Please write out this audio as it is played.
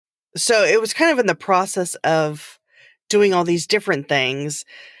So it was kind of in the process of doing all these different things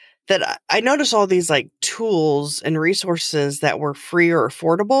that I noticed all these like tools and resources that were free or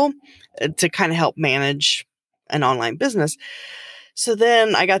affordable to kind of help manage an online business. So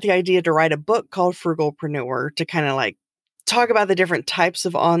then I got the idea to write a book called Frugalpreneur to kind of like talk about the different types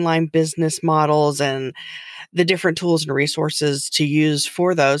of online business models and the different tools and resources to use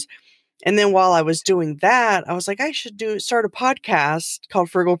for those. And then while I was doing that, I was like, I should start a podcast called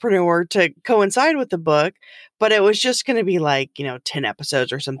Frugalpreneur to coincide with the book. But it was just going to be like, 10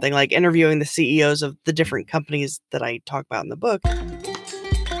 episodes or something, like interviewing the CEOs of the different companies that I talk about in the book.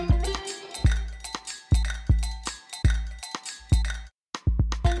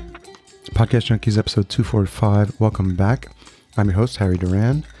 Podcast Junkies episode 245. Welcome back. I'm your host, Harry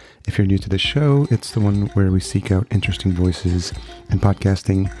Duran. If you're new to the show, it's the one where we seek out interesting voices in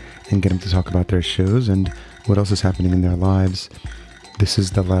podcasting and get them to talk about their shows and what else is happening in their lives. This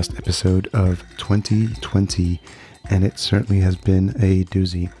is the last episode of 2020, and it certainly has been a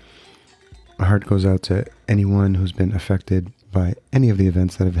doozy. My heart goes out to anyone who's been affected by any of the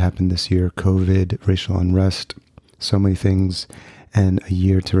events that have happened this year: COVID, racial unrest, so many things, and a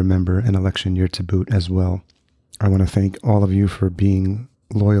year to remember, an election year to boot as well. I want to thank all of you for being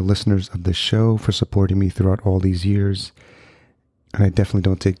loyal listeners of this show, for supporting me throughout all these years. And I definitely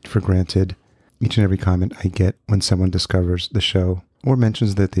don't take for granted each and every comment I get when someone discovers the show or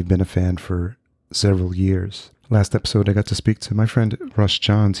mentions that they've been a fan for several years. Last episode, I got to speak to my friend Russ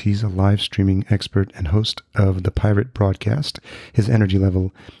Johns. He's a live streaming expert and host of the Pirate broadcast. His energy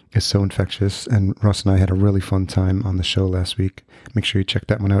level is so infectious, and Russ and I had a really fun time on the show last week. Make sure you check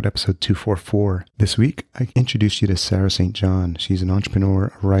that one out, episode 244. This week, I introduced you to Sarah St. John. She's an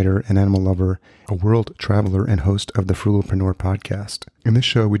entrepreneur, a writer, an animal lover, a world traveler, and host of the Frugalpreneur podcast. In this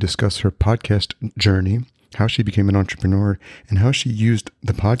show, we discuss her podcast journey, how she became an entrepreneur, and how she used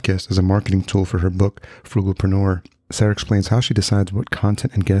the podcast as a marketing tool for her book, Frugalpreneur. Sarah explains how she decides what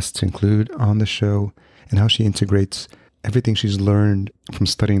content and guests to include on the show, and how she integrates everything she's learned from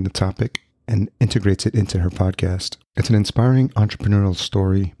studying the topic and integrates it into her podcast. It's an inspiring entrepreneurial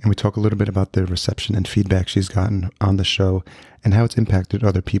story, and we talk a little bit about the reception and feedback she's gotten on the show and how it's impacted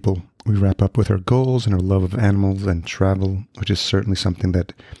other people. We wrap up with her goals and her love of animals and travel, which is certainly something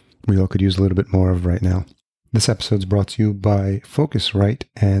that we all could use a little bit more of right now. This episode is brought to you by Focusrite,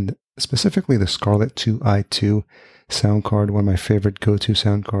 and specifically the Scarlett 2i2 sound card, one of my favorite go-to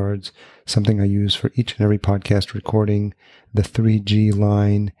sound cards, something I use for each and every podcast recording. The 3G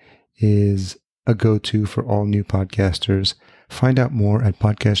line is a go-to for all new podcasters. Find out more at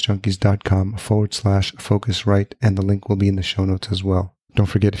podcastjunkies.com/Focusrite, and the link will be in the show notes as well. Don't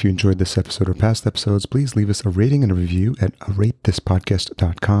forget, if you enjoyed this episode or past episodes, please leave us a rating and a review at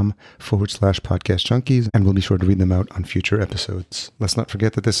ratethispodcast.com/podcastjunkies, and we'll be sure to read them out on future episodes. Let's not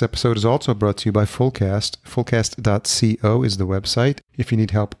forget that this episode is also brought to you by Fullcast. Fullcast.co is the website. If you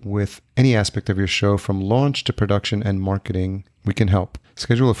need help with any aspect of your show, from launch to production and marketing, we can help.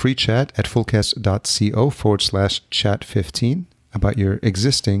 Schedule a free chat at fullcast.co/chat15 about your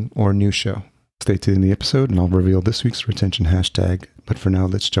existing or new show. Stay tuned in the episode and I'll reveal this week's retention hashtag. But for now,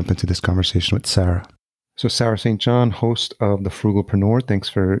 let's jump into this conversation with Sarah. So Sarah St. John, host of the Frugalpreneur, thanks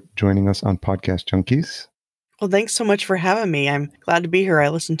for joining us on Podcast Junkies. Well, thanks so much for having me. I'm glad to be here. I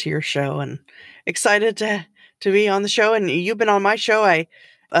listened to your show and excited to be on the show. And you've been on my show.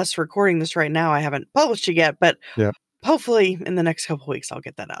 Us recording this right now, I haven't published it yet, but hopefully in the next couple of weeks, I'll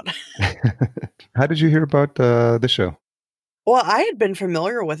get that out. How did you hear about the show? Well, I had been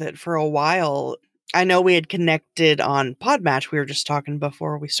familiar with it for a while. I know we had connected on Podmatch. We were just talking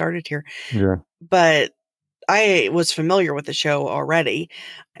before we started here. Yeah. But I was familiar with the show already.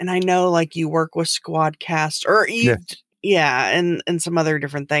 And I know like you work with Squadcast or and some other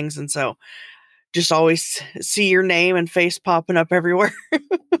different things. And so just always see your name and face popping up everywhere.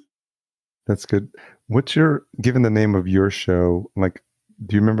 That's good. Given the name of your show, like,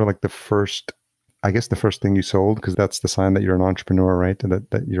 do you remember like the first thing you sold? Because that's the sign that you're an entrepreneur, right? And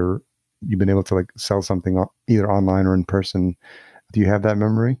that you've been able to like sell something either online or in person. Do you have that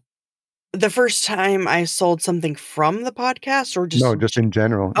memory? The first time I sold something from the podcast, or just... No, just in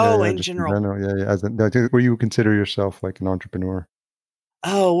general. Oh, in general. Yeah. Where you consider yourself like an entrepreneur?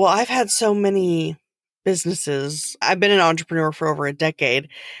 Oh, well, I've had so many businesses. I've been an entrepreneur for over a decade,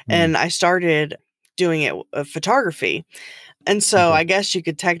 and I started doing it photography. And so I guess you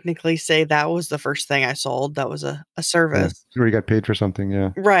could technically say that was the first thing I sold. That was a service. Yeah, where you got paid for something, yeah.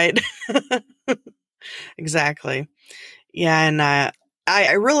 Right. Exactly. Yeah, and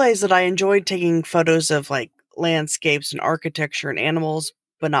I realized that I enjoyed taking photos of like landscapes and architecture and animals,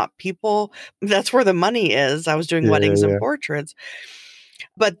 but not people. That's where the money is. I was doing weddings and portraits.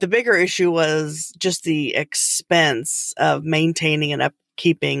 But the bigger issue was just the expense of maintaining and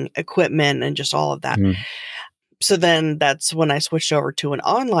upkeeping equipment and just all of that. Mm. So then that's when I switched over to an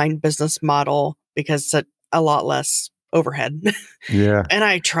online business model because it's a lot less overhead. Yeah. And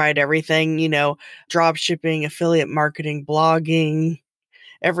I tried everything, drop shipping, affiliate marketing, blogging,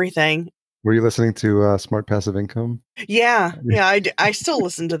 everything. Were you listening to Smart Passive Income? Yeah. Yeah. I still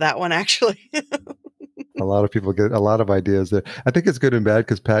listen to that one actually. A lot of people get a lot of ideas there. I think it's good and bad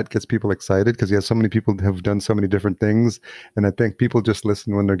because Pat gets people excited because he has so many people who have done so many different things. And I think people just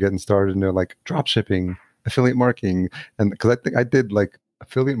listen when they're getting started and they're like drop shipping, affiliate marketing. And because I think I did like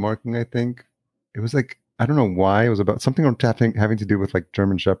affiliate marketing, I think it was like, I don't know why it was about something having to do with like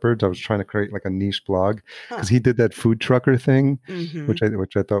German Shepherds. I was trying to create like a niche blog because Huh. he did that food trucker thing, Mm-hmm.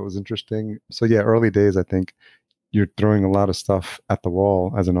 which I thought was interesting. So yeah, early days, I think you're throwing a lot of stuff at the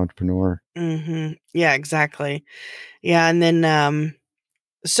wall as an entrepreneur. Mm-hmm. Yeah, exactly. Yeah. And then,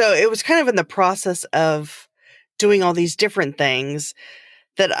 so it was kind of in the process of doing all these different things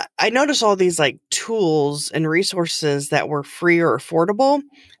that I noticed all these like tools and resources that were free or affordable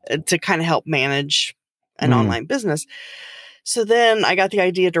to kind of help manage an Mm. online business. So then I got the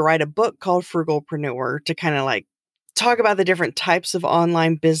idea to write a book called Frugalpreneur to kind of like talk about the different types of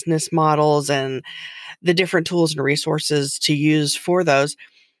online business models and the different tools and resources to use for those.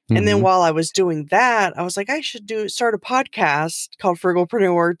 And then Hmm. while I was doing that, I was like, I should start a podcast called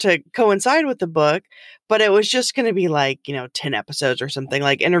Frugalpreneur to coincide with the book. But it was just going to be like, 10 episodes or something,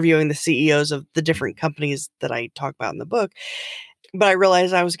 like interviewing the CEOs of the different companies that I talk about in the book. But I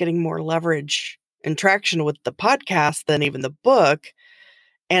realized I was getting more leverage and traction with the podcast than even the book.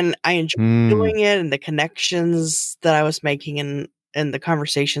 And I enjoyed Mm. doing it and the connections that I was making and the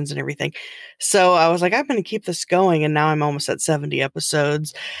conversations and everything. So I was like, I'm going to keep this going. And now I'm almost at 70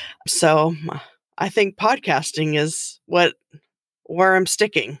 episodes. So I think podcasting is where I'm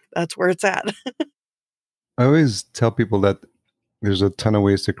sticking. That's where it's at. I always tell people that there's a ton of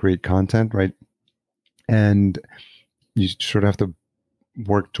ways to create content, right? And you sort of have to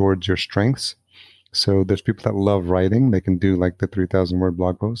work towards your strengths. So there's people that love writing. They can do like the 3,000 word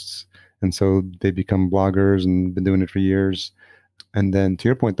blog posts. And so they become bloggers and been doing it for years. And then to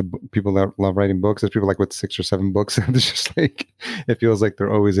your point, people that love writing books, there's people like with 6 or 7 books. It's just like, it feels like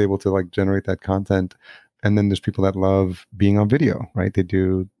they're always able to like generate that content. And then there's people that love being on video, right? They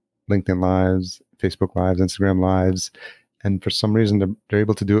do LinkedIn lives, Facebook lives, Instagram lives. And for some reason, they're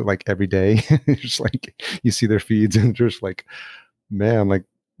able to do it like every day. It's just like you see their feeds and just like, man, like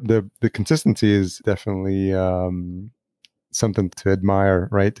the consistency is definitely something to admire,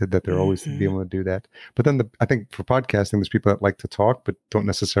 right? That they're always be Hmm. able to do that. But then I think for podcasting, there's people that like to talk, but don't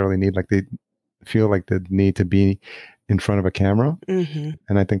necessarily need like they feel like they need to be in front of a camera. Hmm.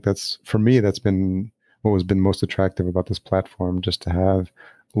 And I think that's for me, that's been what has been most attractive about this platform, just to have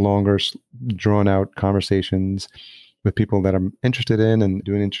longer, drawn out conversations with people that I'm interested in and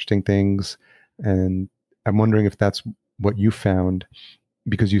doing interesting things. And I'm wondering if that's what you found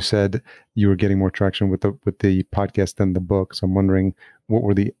because you said you were getting more traction with the podcast than the book. So I'm wondering what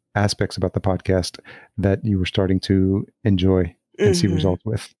were the aspects about the podcast that you were starting to enjoy and see Hmm. results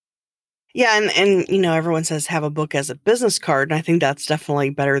with. Yeah. And, everyone says have a book as a business card. And I think that's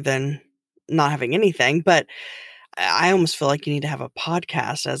definitely better than not having anything. But I almost feel like you need to have a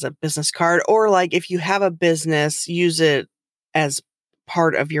podcast as a business card, or like if you have a business, use it as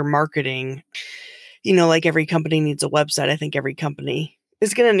part of your marketing. Like every company needs a website. I think every company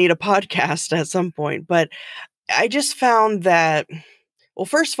is going to need a podcast at some point. But I just found that, well,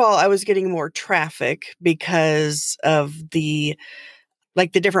 first of all, I was getting more traffic because of the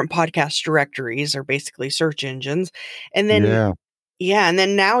different podcast directories are basically search engines. And then Yeah. yeah, and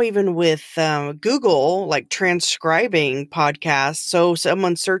then now even with Google, like transcribing podcasts, so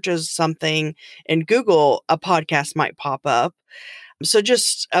someone searches something in Google, a podcast might pop up. So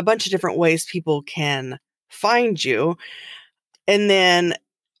just a bunch of different ways people can find you. And then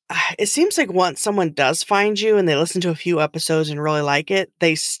it seems like once someone does find you and they listen to a few episodes and really like it,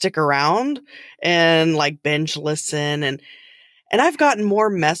 they stick around and like binge listen and I've gotten more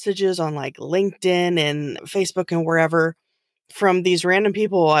messages on like LinkedIn and Facebook and wherever from these random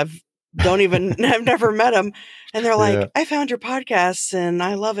people I've never met them. And they're Yeah. like, I found your podcast and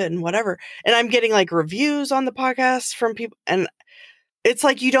I love it and whatever. And I'm getting like reviews on the podcast from people. And it's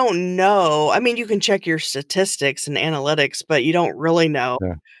like, you don't know. I mean, you can check your statistics and analytics, but you don't really know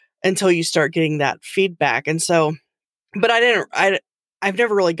Yeah. until you start getting that feedback. And so, but I've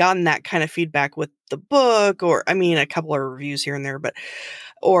never really gotten that kind of feedback with the book or, I mean, a couple of reviews here and there, but,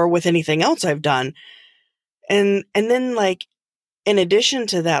 or with anything else I've done. And then like, in addition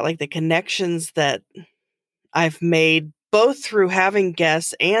to that, like the connections that I've made both through having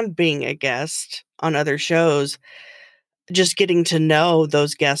guests and being a guest on other shows, just getting to know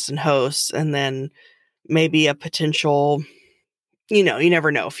those guests and hosts, and then maybe a potential, you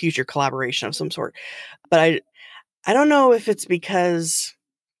never know, future collaboration of some sort. But I don't know if it's because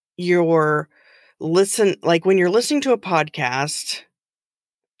you're like when you're listening to a podcast,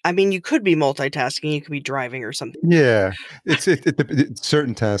 I mean, you could be multitasking, you could be driving or something. Yeah, it's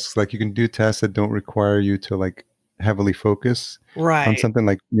certain tasks, like you can do tasks that don't require you to like heavily focus on Right. something,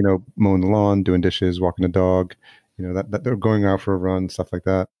 like mowing the lawn, doing dishes, walking the dog, that they're going out for a run, stuff like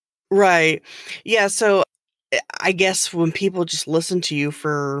that. Right. Yeah, so I guess when people just listen to you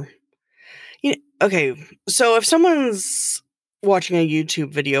for okay, so if someone's watching a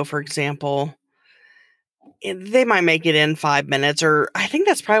YouTube video, for example, they might make it in 5 minutes, or I think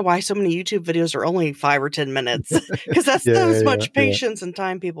that's probably why so many YouTube videos are only 5 or 10 minutes, because that's Yeah, as yeah, much yeah. patience and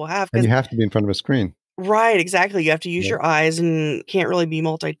time people have. And Because you have to be in front of a screen. right, exactly, you have to use Yeah. your eyes and can't really be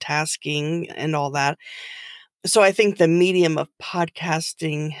multitasking and all that. So I think the medium of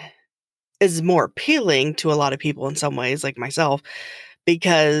podcasting is more appealing to a lot of people in some ways, like myself,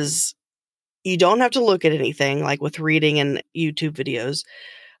 because you don't have to look at anything like with reading and YouTube videos,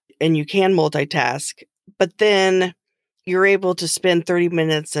 and you can multitask, but then you're able to spend 30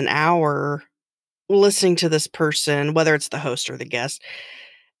 minutes, an hour listening to this person, whether it's the host or the guest,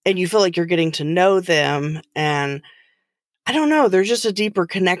 and you feel like you're getting to know them. And I don't know, there's just a deeper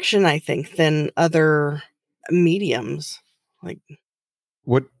connection, I think, than other mediums. Like,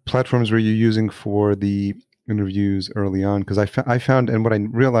 What platforms were you using for the interviews early on? Because I found, and what I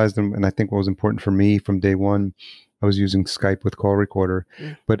realized, and I think what was important for me from day one, I was using Skype with call recorder,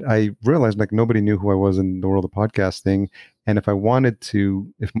 mm, but I realized like nobody knew who I was in the world of podcasting. And if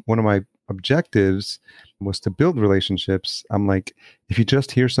if one of my objectives was to build relationships, I'm like, if you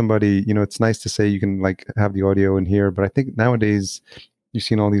just hear somebody, it's nice to say you can like have the audio in here, but I think nowadays you've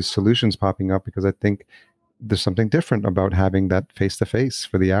seen all these solutions popping up, because I think there's something different about having that face to face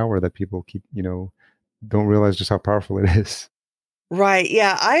for the hour that people keep, don't realize just how powerful it is. right.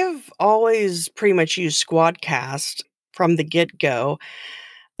 Yeah. I've always pretty much used Squadcast from the get go.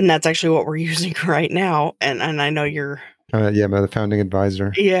 And that's actually what we're using right now. And I know you're, Yeah, I'm the founding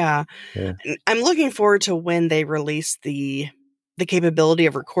advisor. yeah. Yeah, And I'm looking forward to when they release the capability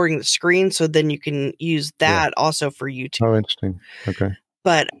of recording the screen, so then you can use yeah. that also for YouTube. Oh, interesting. Okay.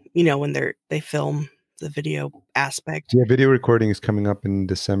 But, when they film the video aspect. Yeah, video recording is coming up in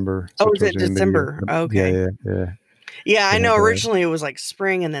December, so Oh, is towards it the end of the year. December? Yeah, Okay. yeah, yeah. Yeah, I They know have originally it was like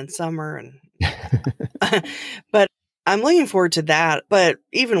spring and then summer, and a but I'm looking forward to that. But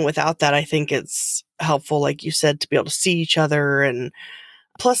even without that, I think it's helpful, like you said, to be able to see each other, and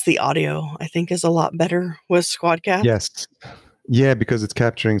plus the audio, I think, is a lot better with Squadcast. Yes. Yeah, because it's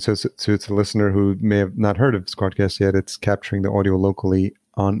capturing. So it's a listener who may have not heard of Squadcast yet. It's capturing the audio locally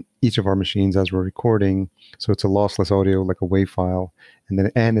on each of our machines as we're recording. So it's a lossless audio, like a WAV file, and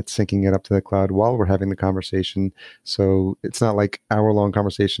it's syncing it up to the cloud while we're having the conversation. So it's not like hour-long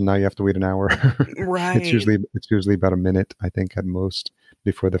conversation. Now you have to wait an hour. It's Right. usually about a minute, I think, at most,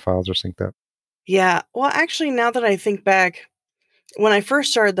 before the files are synced up. Yeah. Well, actually, now that I think back, when I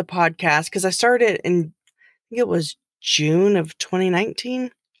first started the podcast, because I started in, I think it was June of 2019.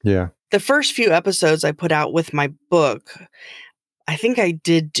 Yeah. The first few episodes I put out with my book, I think I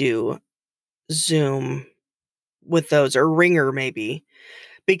did do Zoom with those, or Ringer maybe,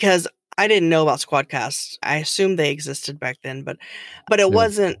 because I didn't know about Squadcast. I assumed they existed back then, but it Yeah.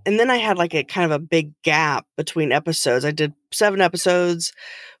 wasn't. And then I had like a kind of a big gap between episodes. I did 7 episodes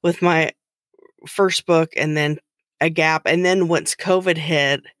with my first book, and then a gap. And then once COVID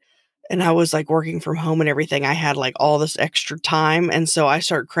hit and I was like working from home and everything, I had like all this extra time. And so I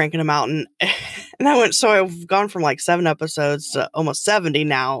started cranking them out, and so I've gone from like 7 episodes to almost 70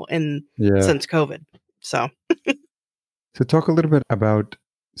 now Yeah. since COVID. So, So talk a little bit about,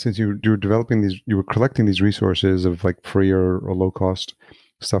 since you were developing these, you were collecting these resources of like free or low cost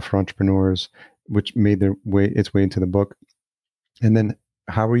stuff for entrepreneurs, which made its way into the book. And then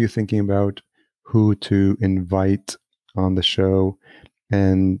how are you thinking about who to invite on the show,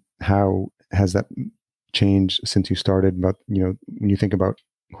 and how has that changed since you started? But when you think about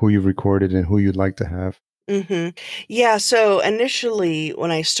who you've recorded and who you'd like to have. yeah. So initially,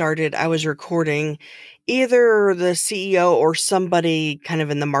 when I started, I was recording either the CEO or somebody kind of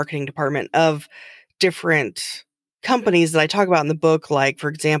in the marketing department of different companies that I talk about in the book. Like, for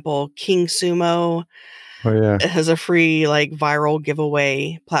example, King Sumo Oh yeah. has a free like viral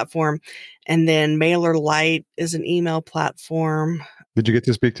giveaway platform. And then Mailer Lite is an email platform. Did you get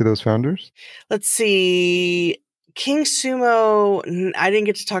to speak to those founders? Let's see. King Sumo, I didn't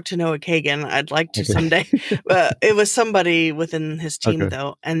get to talk to Noah Kagan. I'd like to Okay. someday. It was somebody within his team, Okay.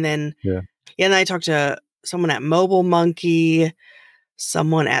 though. And then, Yeah. and I talked to someone at Mobile Monkey,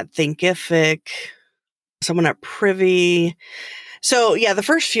 someone at Thinkific, someone at Privy. So, yeah, the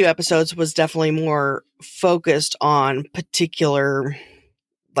first few episodes was definitely more focused on particular,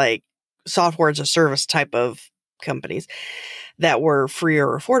 like, software as a service type of companies that were free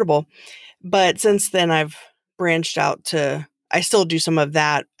or affordable. But since then, I've branched out to, I still do some of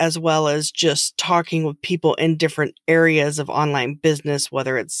that, as well as just talking with people in different areas of online business,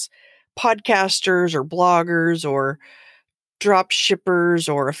 whether it's podcasters or bloggers or drop shippers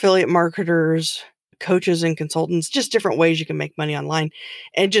or affiliate marketers, coaches and consultants, just different ways you can make money online,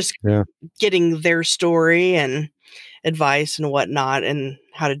 and just Yeah. getting their story and advice and whatnot and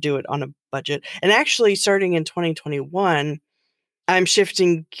how to do it on a budget. And actually, starting in 2021, I'm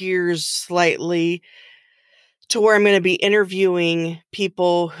shifting gears slightly to where I'm going to be interviewing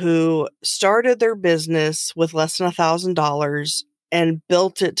people who started their business with less than $1,000 and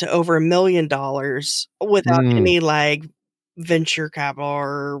built it to over $1 million without any like venture capital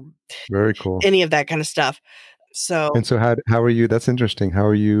or Very cool. any of that kind of stuff. So, And so how are you? That's interesting. How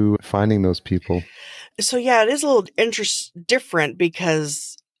are you finding those people? yeah, it is a little different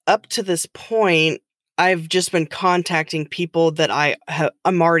because up to this point, I've just been contacting people that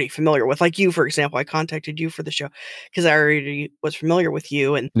I'm already familiar with. Like you, for example, I contacted you for the show because I already was familiar with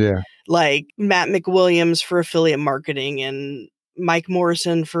you, and Yeah. like Matt McWilliams for affiliate marketing and Mike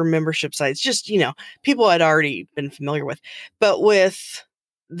Morrison for membership sites, just, people I'd already been familiar with. But with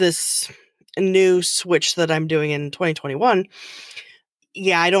this new switch that I'm doing in 2021,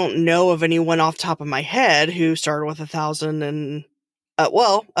 yeah, I don't know of anyone off the top of my head who started with 1,000 and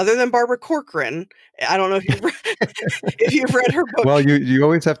well, other than Barbara Corcoran. I don't know if you've if you've read her book. Well, you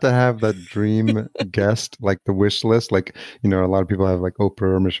always have to have that dream guest, like the wish list. Like, a lot of people have like Oprah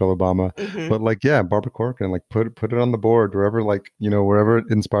or Michelle Obama, Mhm. but like, yeah, Barbara Corcoran, like put it on the board wherever, like, wherever it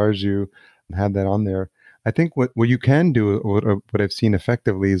inspires you, have that on there. I think what you can do, what I've seen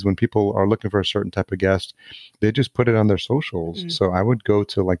effectively is when people are looking for a certain type of guest, they just put it on their socials. Mm. So I would go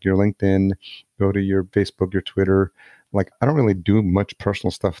to like your LinkedIn, go to your Facebook, your Twitter. Like, I don't really do much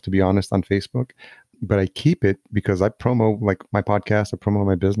personal stuff, to be honest, on Facebook, but I keep it because I promo like my podcast, I promo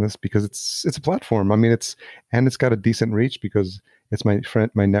my business because it's a platform. I mean, it's got a decent reach because it's my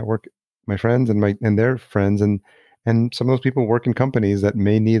friend, my network, my friends, and their friends, and some of those people work in companies that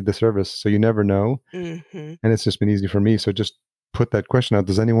may need the service. So you never know, Mhm. and it's just been easy for me. So just put that question out.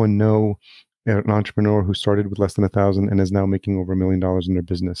 Does anyone know an entrepreneur who started with less than 1,000 and is now making over $1 million in their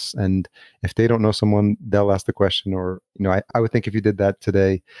business? And if they don't know someone, they'll ask the question. Or, I would think if you did that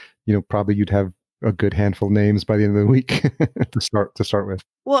today, probably you'd have a good handful of names by the end of the week to start with.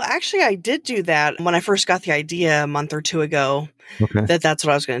 Well, actually, I did do that when I first got the idea a month or two ago Okay. that's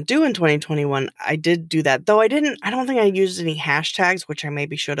what I was going to do in 2021. I did do that, though I don't think I used any hashtags, which I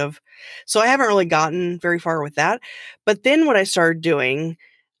maybe should have. So I haven't really gotten very far with that. But then what I started doing,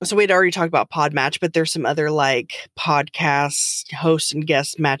 so we'd already talked about Podmatch, but there's some other like podcast host and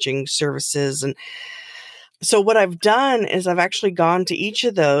guest matching services. And so what I've done is I've actually gone to each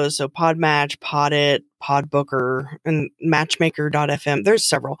of those. So Podmatch, Podit, Podbooker, and Matchmaker.fm. There's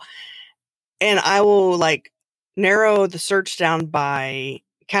several. And I will like narrow the search down by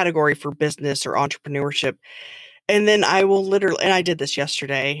category for business or entrepreneurship. And then I will literally, and I did this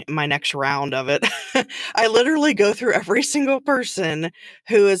yesterday, my next round of it. I literally go through every single person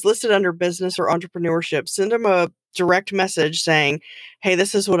who is listed under business or entrepreneurship, send them a direct message saying, hey,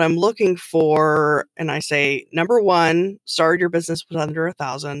 this is what I'm looking for. And I say, number one, started your business with under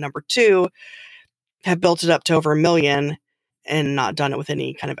 1,000. Number two, have built it up to over 1 million and not done it with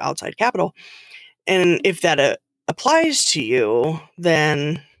any kind of outside capital. And if that applies to you,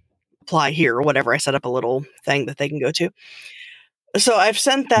 then apply here or whatever. I set up a little thing that they can go to. So I've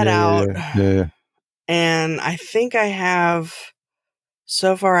sent that Yeah, out, yeah, yeah, yeah. and I think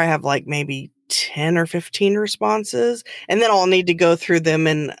so far I have like maybe 10 or 15 responses, and then I'll need to go through them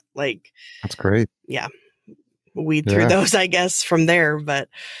and like, That's great. yeah, weed through Yeah. those, I guess, from there. But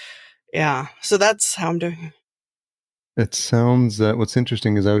yeah, so that's how I'm doing. It sounds, what's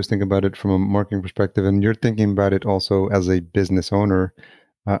interesting is I always think about it from a marketing perspective, and you're thinking about it also as a business owner.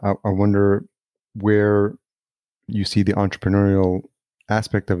 I wonder where you see the entrepreneurial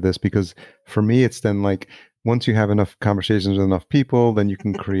aspect of this, because for me, it's then like once you have enough conversations with enough people, then you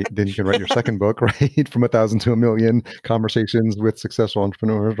can write your second book, right? From 1,000 to 1 million conversations with successful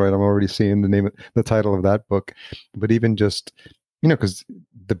entrepreneurs, right? I'm already seeing the title of that book. But even just, because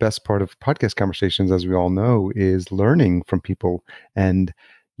the best part of podcast conversations, as we all know, is learning from people. And,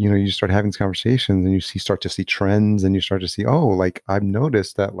 you start having these conversations and you start to see trends, and you start to see, oh, like I've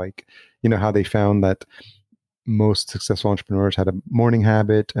noticed that, like, how they found that most successful entrepreneurs had a morning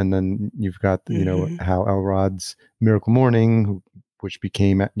habit. And then you've got, Mhm. Hal Elrod's Miracle Morning, which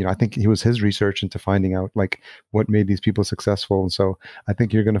became, I think it was his research into finding out like what made these people successful. And so I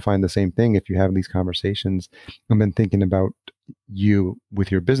think you're going to find the same thing if you have these conversations and then thinking about you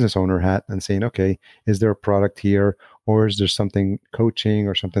with your business owner hat and saying, okay, is there a product here, or is there something coaching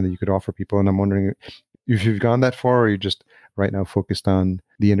or something that you could offer people? And I'm wondering if you've gone that far, or you're just right now focused on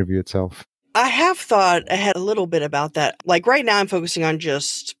the interview itself. I have thought ahead a little bit about that. Like right now I'm focusing on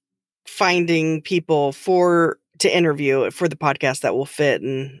just finding people to interview for the podcast that will fit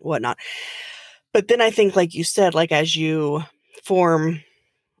and whatnot. But then I think, like you said, like as you form,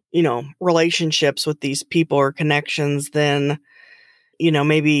 relationships with these people or connections, then,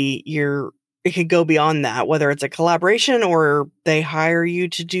 maybe it could go beyond that, whether it's a collaboration or they hire you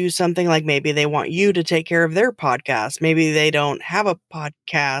to do something. Like maybe they want you to take care of their podcast. Maybe they don't have a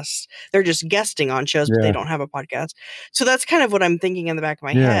podcast. They're just guesting on shows, but they Yeah. don't have a podcast. So that's kind of what I'm thinking in the back of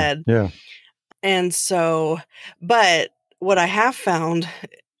my Yeah. head. Yeah. And so, but what I have found,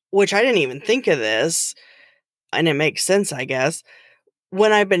 which I didn't even think of this, and it makes sense, I guess,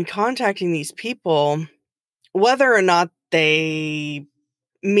 when I've been contacting these people, whether or not they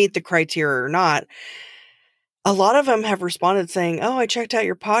meet the criteria or not, a lot of them have responded saying, "Oh, I checked out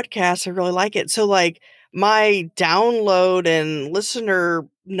your podcast. I really like it." So, like, my download and listener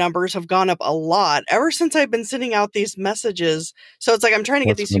numbers have gone up a lot ever since I've been sending out these messages. So it's like I'm trying to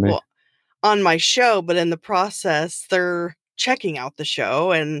get That's these funny. people on my show, but in the process, they're checking out the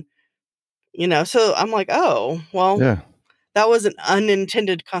show. And, so I'm like, oh, well, Yeah. that was an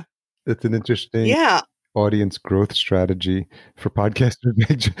unintended. It's an interesting Yeah. audience growth strategy for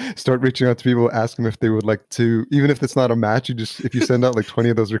podcasters. Start reaching out to people, ask them if they would like to, even if it's not a match, if you send out like 20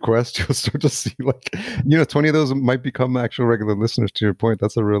 of those requests, you'll start to see like, 20 of those might become actual regular listeners. To your point,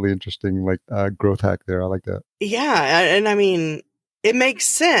 that's a really interesting like growth hack there. I like that. Yeah. And I mean, it makes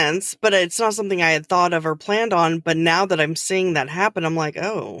sense, but it's not something I had thought of or planned on. But now that I'm seeing that happen, I'm like,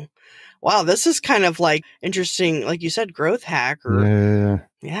 oh, wow, this is kind of like interesting, like you said, growth hack or Yeah.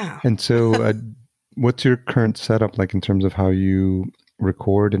 yeah. And so what's your current setup like in terms of how you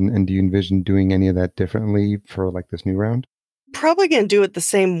record, and do you envision doing any of that differently for like this new round? Probably gonna do it the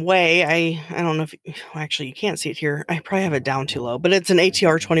same way. I don't know if actually you can't see it here. I probably have it down too low, but it's an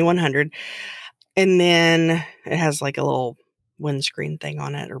ATR 2100, and then it has like a little windscreen thing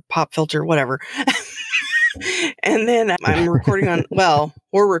on it or pop filter, whatever. And then I'm recording on. Well,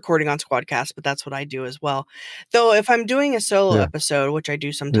 we're recording on Squadcast, but that's what I do as well. Though if I'm doing a solo Yeah. episode, which I do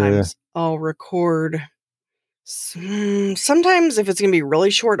Yeah. sometimes, I'll record. Sometimes if it's gonna be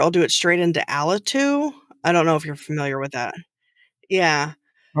really short, I'll do it straight into Alitu. I don't know if you're familiar with that. Yeah.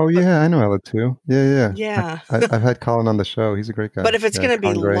 Oh But yeah, I know Ella too. Yeah, yeah. yeah. I've had Colin on the show. He's a great guy. But if it's Yeah, gonna be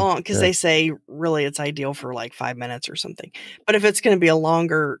Colin Gray. long, because Yeah, they say really it's ideal for like 5 minutes or something. But if it's gonna be a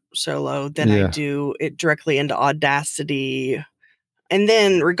longer solo, then I yeah. do it directly into Audacity. And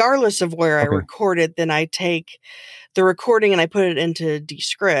then regardless of where I Okay. record it, then I take the recording and I put it into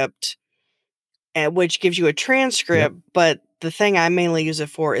Descript, which gives you a Yep. transcript. But the thing I mainly use it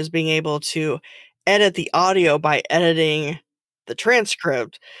for is being able to edit the audio by editing the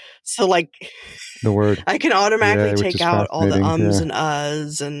transcript. So like The word. I can automatically Yeah, which take is out all the fascinating. ums Yeah. and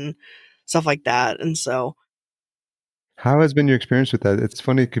uhs and stuff like that. And so, How has been your experience with that? It's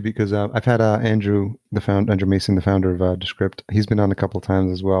funny because I've had Andrew Mason, the founder of Descript. He's been on a couple of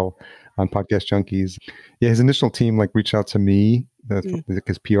times as well on Podcast Junkies. Yeah, his initial team like reached out to me,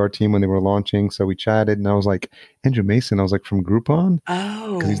 his PR team, when they were launching. So we chatted, and I was like, Andrew Mason. I was like, from Groupon,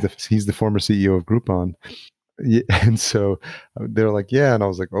 because oh, he's the former CEO of Groupon. Yeah, and so they're like, yeah, and I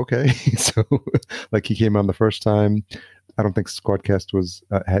was like, okay. So like he came on the first time. I don't think Squadcast was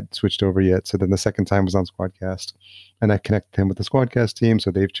had switched over yet. So then the second time was on Squadcast, and I connected him with the Squadcast team.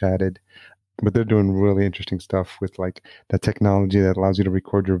 So they've chatted, but they're doing really interesting stuff with like that technology that allows you to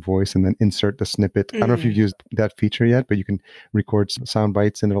record your voice and then insert the snippet. I don't know if you've used that feature yet, but you can record some sound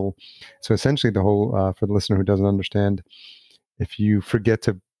bites, and it'll. So essentially, the whole for the listener who doesn't understand, if you forget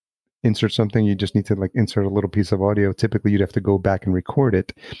to insert something, you just need to like insert a little piece of audio. Typically, you'd have to go back and record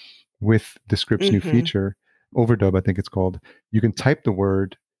it. With Descript's new mm-hmm. feature, Overdub, I think it's called, you can type the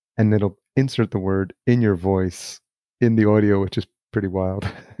word and it'll insert the word in your voice in the audio, which is pretty wild.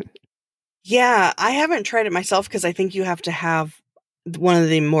 Yeah, I haven't tried it myself because I think you have to have one of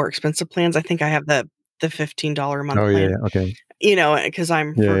the more expensive plans. I think I have the $15 a month Oh yeah, plan, yeah, okay. because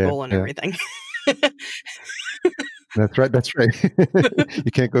I'm Yeah, yeah, frugal and yeah. everything. That's right. That's right.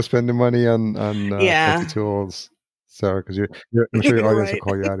 You can't go spending money on fancy Yeah. tools. Sorry, because I'm sure your audience will Right.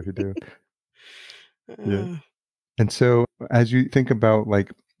 call you out if you do. Yeah. Uh, And so as you think about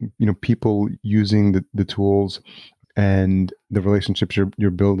like, people using the tools and the relationships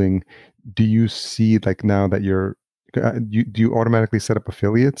you're building, do you see like now that do you automatically set up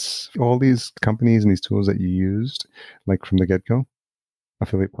affiliates, all these companies and these tools that you used, like from the get-go,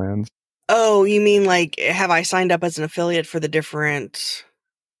 affiliate plans? oh, you mean like, have I signed up as an affiliate for the different?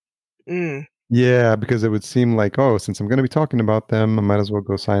 Mm. Yeah, because it would seem like, oh, since I'm going to be talking about them, I might as well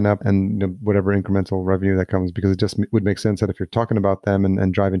go sign up and whatever incremental revenue that comes, because it just would make sense that if you're talking about them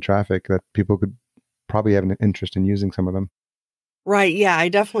and driving traffic, that people could probably have an interest in using some of them. Right, yeah, I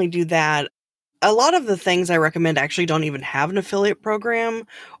definitely do that. A lot of the things I recommend actually don't even have an affiliate program,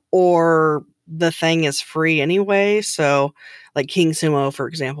 or the thing is free anyway, so, like King Sumo, for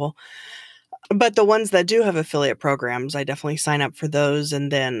example. But the ones that do have affiliate programs, I definitely sign up for those,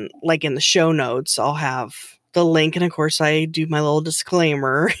 and then, like, in the show notes, I'll have the link, and of course, I do my little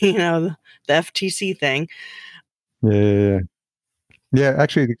disclaimer, the FTC thing. Yeah, yeah, yeah. Yeah,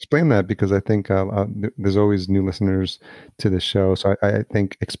 actually, explain that because I think there's always new listeners to the show. So I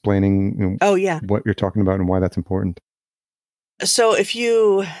think explaining Oh, yeah. what you're talking about and why that's important. So if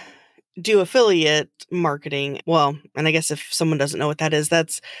you do affiliate marketing, well, and I guess if someone doesn't know what that is,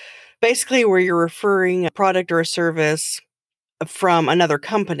 that's basically where you're referring a product or a service from another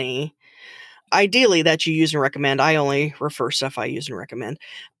company, ideally that you use and recommend. I only refer stuff I use and recommend.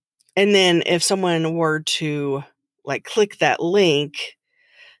 And then if someone were to like click that link,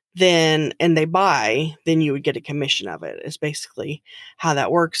 then and they buy, then you would get a commission of it. Is basically how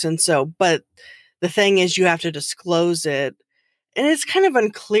that works. And so, but the thing is you have to disclose it. And it's kind of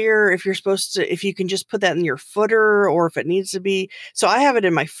unclear if you're supposed to, if you can just put that in your footer or if it needs to be. So I have it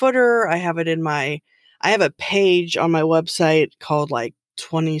in my footer. I have a page on my website called like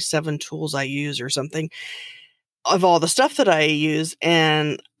 27 tools I use or something of all the stuff that I use.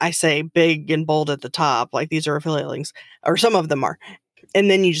 And I say big and bold at the top, like these are affiliate links, or some of them are. And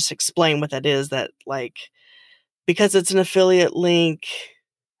then you just explain what that is, that like, because it's an affiliate link,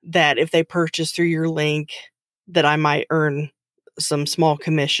 that if they purchase through your link, that I might earn some small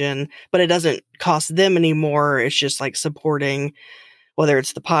commission, but it doesn't cost them anymore. It's just like supporting, whether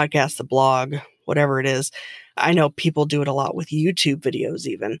it's the podcast, the blog, whatever it is. I know people do it a lot with YouTube videos,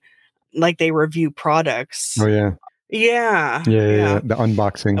 even like they review Oh products. yeah, Yeah, yeah, yeah, yeah. yeah, The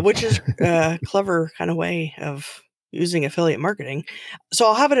unboxing. which is a clever kind of way of using affiliate marketing. So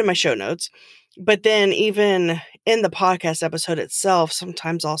I'll have it in my show notes. But then even in the podcast episode itself,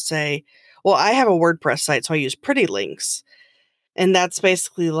 sometimes I'll say, well, I have a WordPress site, so I use pretty links. And that's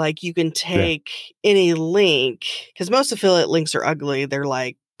basically like you can Yeah, take any link, because most affiliate links are ugly. They're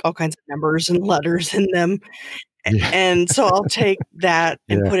like all kinds of numbers and letters in them. yeah, And so I'll take that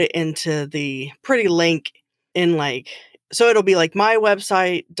and yeah, put it into the pretty link in like, so it'll be like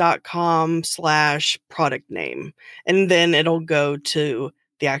mywebsite.com/product name. And then it'll go to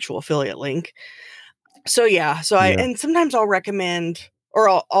the actual affiliate link. So yeah, yeah, and sometimes I'll recommend,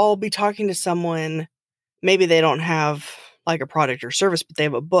 or I'll be talking to someone, maybe they don't have like a product or service, but they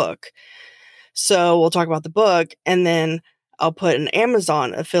have a book. So we'll talk about the book, and then I'll put an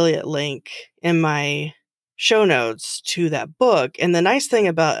Amazon affiliate link in my show notes to that book. And the nice thing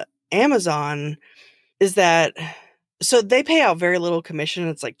about Amazon is that, so they pay out very little commission.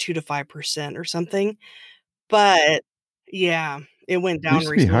 It's like 2 to 5% or something. But yeah, it went it down used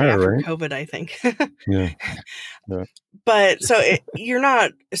to be recently higher, after right? COVID, I think. Yeah, yeah, But so you're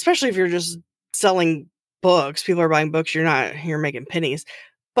not, especially if you're just selling books, people are buying books, you're making pennies.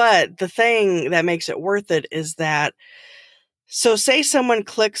 But the thing that makes it worth it is that, so say someone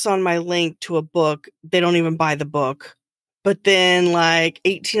clicks on my link to a book, they don't even buy the book, but then like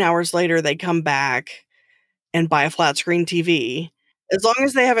 18 hours later, they come back and buy a flat screen TV. As long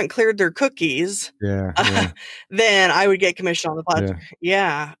as they haven't cleared their cookies, yeah, yeah, then I would get commission on the flat. yeah.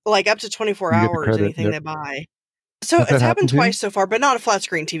 Yeah, like up to 24 You get the hours, credit. anything Yep. they buy. So Has that it's happened happened to you? twice so far, but not a flat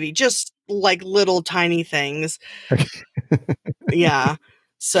screen TV, just like little tiny things. Yeah.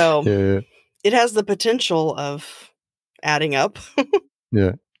 So Yeah, it has the potential of adding up. yeah,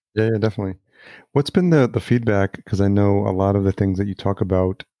 yeah, yeah, definitely. What's been the feedback? Because I know a lot of the things that you talk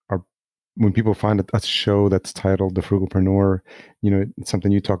about are when people find a show that's titled The Frugalpreneur, it's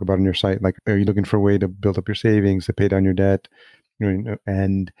something you talk about on your site. Like, are you looking for a way to build up your savings, to pay down your debt?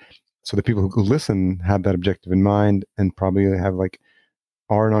 And so the people who listen have that objective in mind and probably have like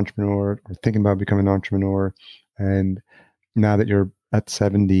are an entrepreneur or thinking about becoming an entrepreneur. And now that you're at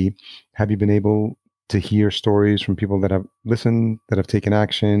 70, have you been able to hear stories from people that have listened, that have taken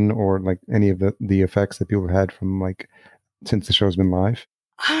action, or like any of the effects that people have had from like since the show's been live?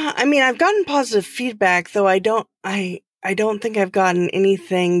 I mean, I've gotten positive feedback, though I don't think I've gotten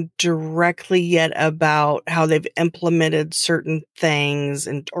anything directly yet about how they've implemented certain things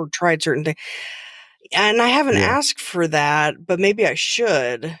and or tried certain things. And I haven't Yeah. asked for that, but maybe I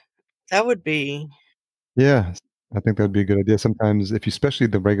should. That would be Yeah, I think that would be a good idea. Sometimes, if you, especially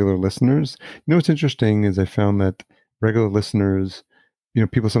the regular listeners, what's interesting is I found that regular listeners,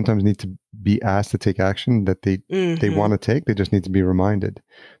 people sometimes need to be asked to take action that they want mhm. to take. They just need to be reminded.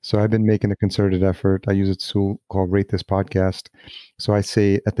 So I've been making a concerted effort. I use a tool called Rate This Podcast. So I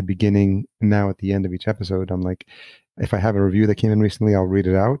say at the beginning, now at the end of each episode, I'm like, if I have a review that came in recently, I'll read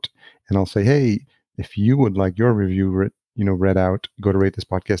it out and I'll say, hey, if you would like your review read out, go to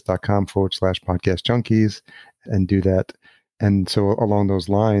ratethispodcast.com/podcast junkies and do that. And so along those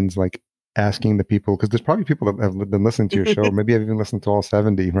lines, like asking the people, because there's probably people that have been listening to your show. Maybe I've even listened to all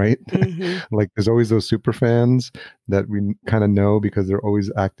 70, right? Mhm. Like there's always those super fans that we kind of know because they're always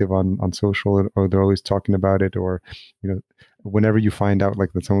active on social, or they're always talking about it, or, whenever you find out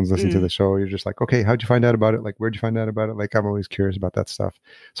like that someone's listening to Mm. the show, you're just like, okay, how'd you find out about it? Like, where'd you find out about it? Like, I'm always curious about that stuff.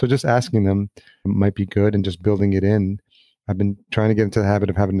 So just asking them might be good, and just building it in. I've been trying to get into the habit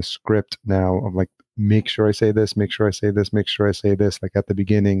of having a script now of like, make sure I say this, make sure I say this, make sure I say this, like at the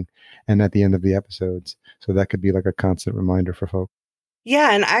beginning and at the end of the episodes. So that could be like a constant reminder for folks.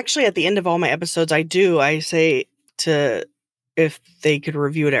 Yeah, and actually at the end of all my episodes, I say to if they could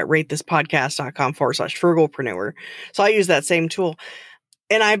review it at ratethispodcast.com/frugalpreneur. So I use that same tool.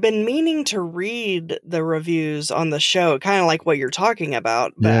 And I've been meaning to read the reviews on the show, kind of like what you're talking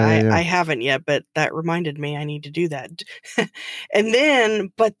about, but Yeah, yeah, yeah. I haven't yet, but that reminded me I need to do that.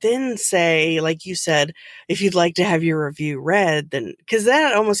 But then say, like you said, if you'd like to have your review read, then because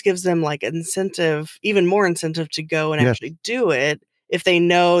that almost gives them like incentive, even more incentive to go and Yes. actually do it if they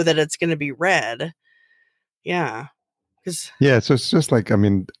know that it's going to be read. Yeah. Because, Yeah, so it's just like, I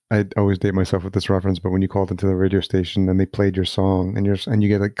mean, I always date myself with this reference, but when you called into the radio station and they played your song and you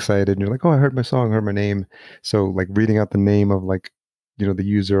get excited and you're like, oh, I heard my song, I heard my name. So like reading out the name of like, the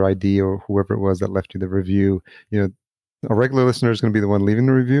user ID or whoever it was that left you the review, a regular listener is going to be the one leaving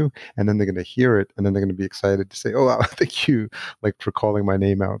the review, and then they're going to hear it, and then they're going to be excited to say, oh, wow, thank you, like for calling my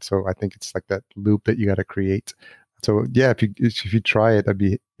name out. So I think it's like that loop that you got to create. So yeah, if you try it, I'd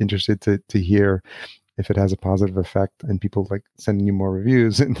be interested to hear if it has a positive effect and people like sending you more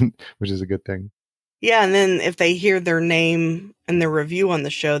reviews, which is a good thing. yeah, and then if they hear their name and their review on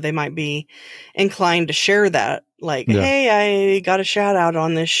the show, they might be inclined to share that. Like, Yeah, hey, I got a shout out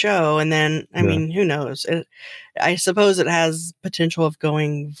on this show. And then, I yeah, mean, who knows? I suppose it has potential of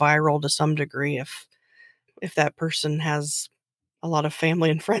going viral to some degree if that person has a lot of family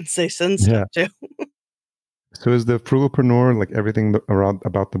and friends they send stuff yeah. to. So is the Frugalpreneur, like everything around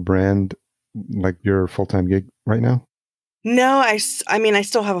about the brand, like your full-time gig right now? No, I mean, I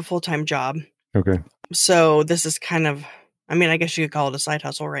still have a full time job. Okay. So this is kind of, I mean, I guess you could call it a side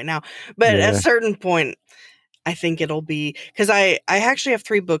hustle right now. But Yeah, at a yeah. certain point, I think it'll be because I actually have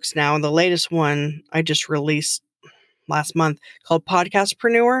 3 books now, and the latest one I just released last month called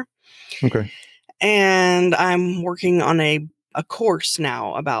Podcastpreneur, Okay. and I'm working on a course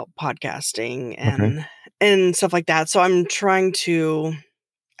now about podcasting Okay. and stuff like that. So I'm trying to,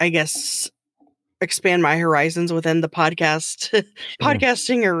 I guess, expand my horizons within the Sure.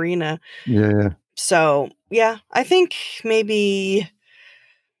 podcasting arena. Yeah, yeah. So, yeah, I think maybe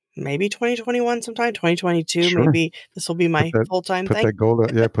 2021 sometime, 2022, Sure. maybe this will be Put my that full-time put thing. that goal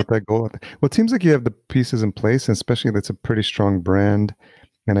out. Yeah, put that goal out there. Well, it seems like you have the pieces in place, and especially that's a pretty strong brand.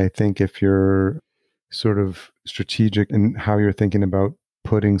 And I think if you're sort of strategic in how you're thinking about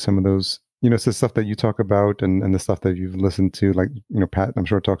putting some of those, it's the stuff that you talk about and the stuff that you've listened to, like, Pat, I'm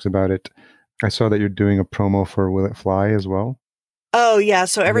sure talks about it. I saw that you're doing a promo for Will It Fly as well. Oh, yeah,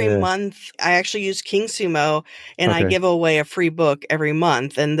 so every Yeah. month I actually use King Sumo, and I Okay. give away a free book every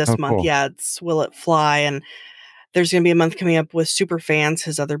month, and this Oh, month, cool. yeah, it's Will It Fly, and there's gonna be a month coming up with Superfans,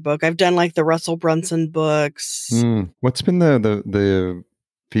 his other book. I've done, like, the Russell Brunson books. What's been the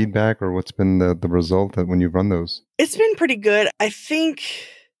feedback, or what's been the result that when you've run those? It's been pretty good. I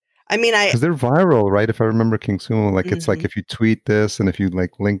mean, I Because they're viral, right? If I remember King Sumo, like it's like mhm. if you tweet this and if you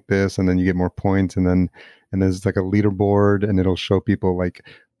like link this and then you get more points and there's like a leaderboard and it'll show people like,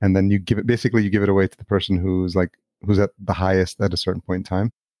 and then you give it away to the person who's at the highest at a certain point in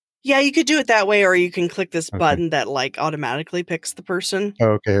time. Yeah, you could do it that way, or you can click this Okay. button that, like, automatically picks the person.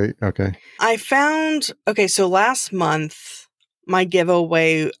 Okay. Okay. I found okay, so last month, my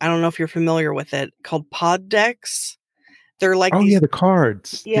giveaway, I don't know if you're familiar with it, called pod decks. They're like Oh yeah, these the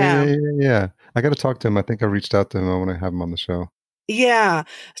cards. Yeah, yeah. yeah, yeah, yeah. I got to talk to him. I think I reached out to him. I want to have him on the show. Yeah.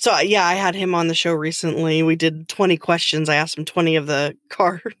 So yeah, I had him on the show recently. We did 20 questions. I asked him 20 of the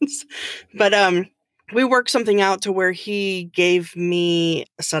cards. But we worked something out to where he gave me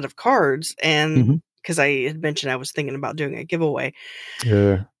a set of cards, and Hmm. because I had mentioned I was thinking about doing a giveaway.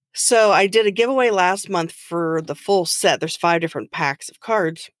 Yeah. So I did a giveaway last month for the full set. There's 5 different packs of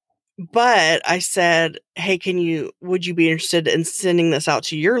cards. But I said, "Hey, would you be interested in sending this out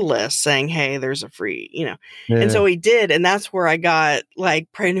to your list saying, hey, there's a free." And Yeah. so he did. And that's where I got like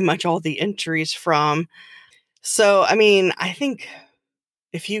pretty much all the entries from. So, I mean, I think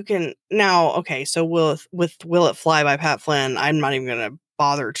if you can now, okay, so with Will It Fly by Pat Flynn, I'm not even going to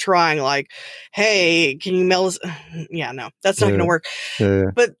bother trying like, hey, can you mail this? Yeah, no, that's not going to Yeah. work.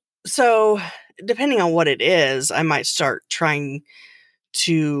 Yeah. But so depending on what it is, I might start trying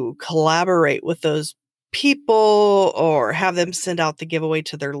to collaborate with those people or have them send out the giveaway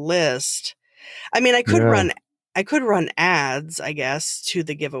to their list. I mean, Yeah. I could run ads, I guess, to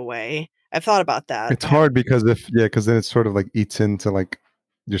the giveaway. I've thought about that. It's hard because because then it sort of like eats into like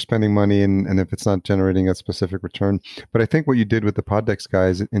you're spending money and if it's not generating a specific return. But I think what you did with the Poddex guy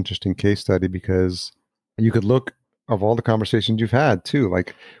is an interesting case study because you could look of all the conversations you've had too,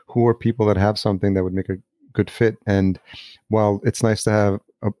 like who are people that have something that would make a good fit. And while it's nice to have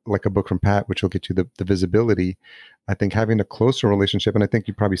like a book from Pat, which will get you the visibility, I think having a closer relationship, and I think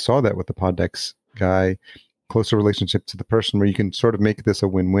you probably saw that with the Poddex guy, closer relationship to the person where you can sort of make this a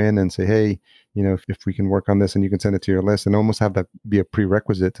win-win and say, hey, if we can work on this and you can send it to your list and almost have that be a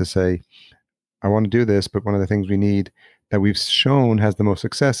prerequisite to say, I want to do this, but one of the things we need that we've shown has the most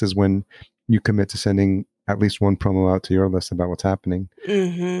success is when you commit to sending at least one promo out to your list about what's happening.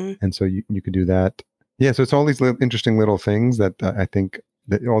 Mm-hmm. And so you could do that. Yeah. So it's all these interesting little things that I think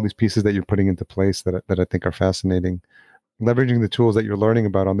that all these pieces that you're putting into place that I think are fascinating, leveraging the tools that you're learning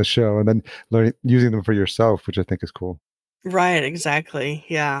about on the show and then using them for yourself, which I think is cool. Right, exactly.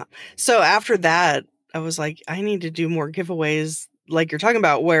 Yeah. So after that, I was like, I need to do more giveaways like you're talking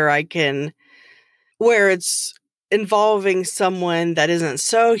about where it's involving someone that isn't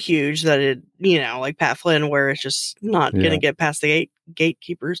so huge that like Pat Flynn, where it's just not going to Yeah. get past the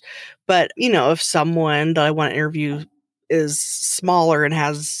gatekeepers. But, if someone that I want to interview is smaller and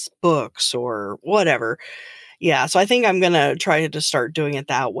has books or whatever. Yeah. So I think I'm going to try to start doing it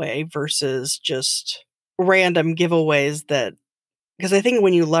that way versus just random giveaways because I think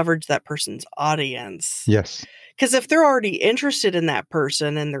when you leverage that person's audience, Yes. because if they're already interested in that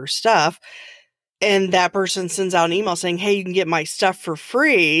person and their stuff, and that person sends out an email saying, hey, you can get my stuff for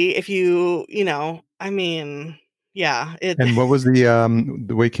free if I mean, yeah. And what was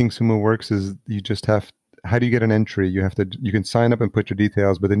the way King Sumo works is you just have, how do you get an entry? You can sign up and put your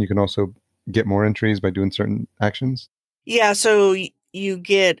details, but then you can also get more entries by doing certain actions. Yeah, so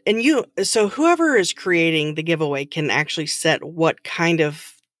so whoever is creating the giveaway can actually set what kind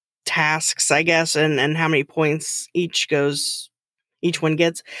of tasks, I guess, and how many points each one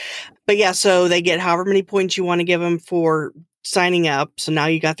gets. But yeah, so they get however many points you want to give them for signing up. So now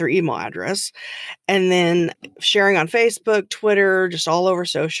you got their email address. And then sharing on Facebook, Twitter, just all over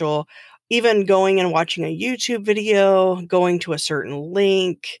social, even going and watching a YouTube video, going to a certain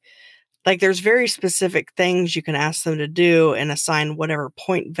link. Like there's very specific things you can ask them to do and assign whatever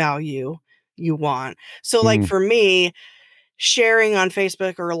point value you want. So like Mm, for me, sharing on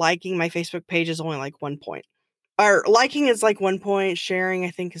Facebook or liking my Facebook page is only like 1 point. Or liking is like 1 point, sharing I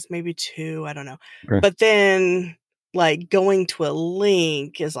think is maybe 2, I don't know. okay. But then like going to a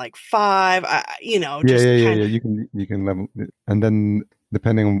link is like 5, Yeah, just yeah, yeah, kind yeah. of. You can level, and then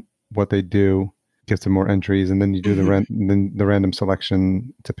depending on what they do, get some more entries, and then you do Mhm. then the random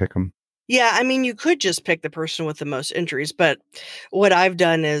selection to pick them. Yeah, I mean, you could just pick the person with the most entries, but what I've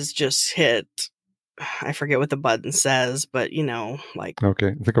done is just hit I forget what the button says, but like Okay,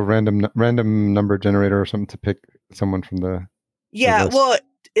 it's like a random number generator or something to pick someone from the yeah, list. well,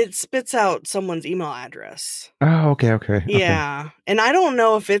 it spits out someone's email address. Oh, okay, okay, okay. Yeah, and I don't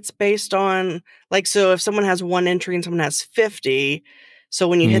know if it's based on like, so if someone has 1 entry and someone has 50, so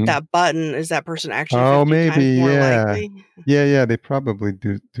when you hit Mhm. that button, is that person actually Oh, 50 maybe, times more yeah. likely? Yeah, yeah, they probably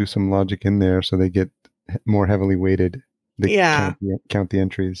do some logic in there so they get more heavily weighted. They Yeah, count the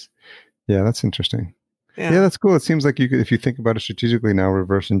entries. Yeah, that's interesting. Yeah, yeah. that's cool. It seems like you could, if you think about it strategically now,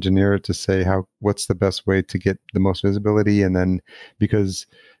 reverse engineer it to say what's the best way to get the most visibility, and then because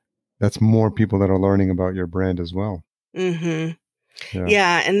that's more people that are learning about your brand as well. Mhm. Yeah.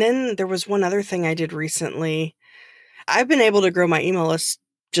 Yeah, and then there was one other thing I did recently. I've been able to grow my email list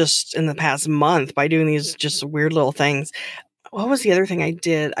just in the past month by doing these just weird little things. What was the other thing I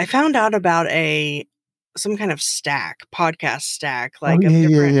did? I found out about some kind of stack, podcast stack, Oh like yeah, of yeah,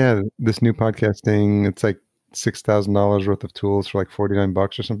 different. yeah. This new podcasting, it's like $6,000 worth of tools for like 49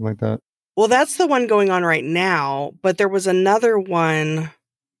 bucks or something like that. Well, that's the one going on right now, but there was another one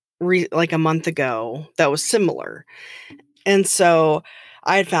like a month ago that was similar. And so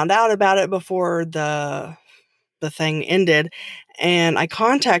I had found out about it before the thing ended, and I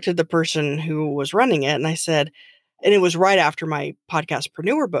contacted the person who was running it, and I said, and it was right after my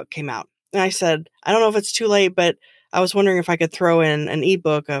Podcastpreneur book came out. And I said, I don't know if it's too late, but I was wondering if I could throw in an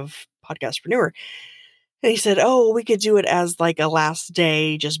ebook of Podcastpreneur. And he said, oh, we could do it as like a last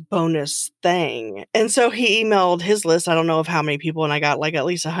day, just bonus thing. And so he emailed his list. I don't know of how many people, and I got like at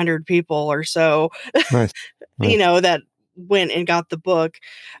least 100 people or so, Nice. you Nice. know, that went and got the book.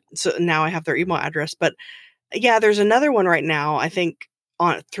 So now I have their email address. But yeah, there's another one right now, I think,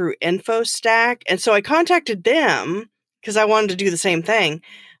 on through InfoStack. And so I contacted them because I wanted to do the same thing,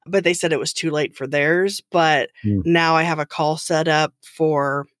 but they said it was too late for theirs. But now I have a call set up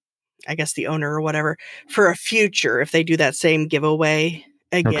for, I guess, the owner or whatever, for a future if they do that same giveaway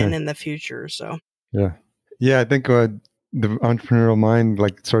again in the future. So yeah, I think the entrepreneurial mind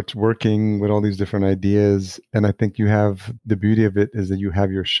like starts working with all these different ideas, and I think you have the beauty of it is that you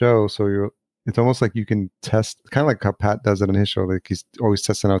have your show, so it's almost like you can test, kind of like how Pat does it on his show. Like he's always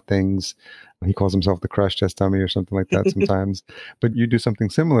testing out things. He calls himself the crash test dummy or something like that sometimes. But you do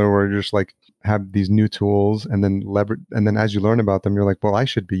something similar where you're just like have these new tools and then leverage, and then as you learn about them, you're like, well, I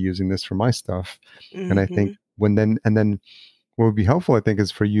should be using this for my stuff. And I think then what would be helpful, I think,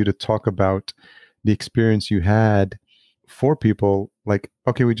 is for you to talk about the experience you had for people. Like,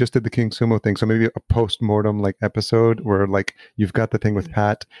 okay, we just did the King Sumo thing, so maybe a post-mortem like episode where like you've got the thing with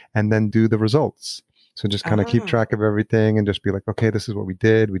Pat, and then do the results. So just kind of keep track of everything and just be like, okay, this is what we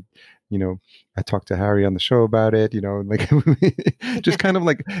did. I talked to Harry on the show about it, like just kind of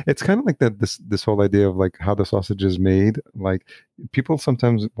like, it's kind of like this whole idea of like how the sausage is made. Like people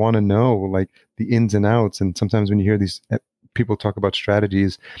sometimes want to know like the ins and outs. And sometimes when you hear these people talk about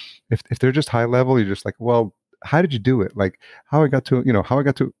strategies, if they're just high level, you're just like, well, how did you do it? Like how I got to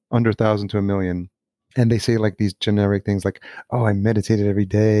under 1,000 to 1,000,000. And they say like these generic things like, oh, I meditated every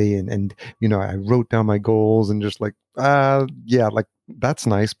day and I wrote down my goals, and just like, yeah, like that's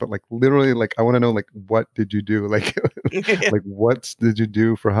nice. But like literally, like I want to know, like, what did you do? Like, like what did you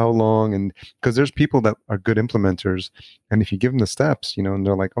do for how long? And because there's people that are good implementers, and if you give them the steps, and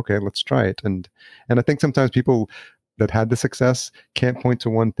they're like, okay, let's try it. And I think sometimes people that had the success can't point to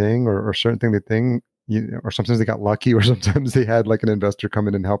one thing or certain thing they think, or sometimes they got lucky, or sometimes they had like an investor come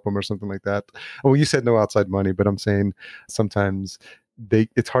in and help them or something like that. Oh, you said no outside money, but I'm saying sometimes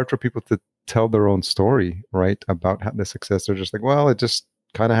it's hard for people to tell their own story, right? About the success. They're just like, well, it just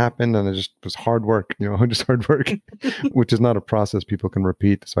kind of happened and it just was hard work, just hard work, which is not a process people can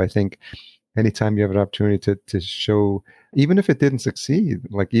repeat. So I think anytime you have an opportunity to show, even if it didn't succeed,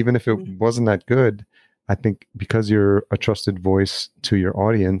 like even if it wasn't that good, I think because you're a trusted voice to your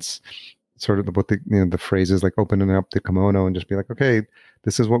audience, sort of what the phrases like opening up the kimono and just be like, okay,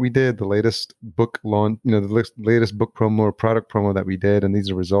 this is what we did, the latest book launch, the latest book promo or product promo that we did, and these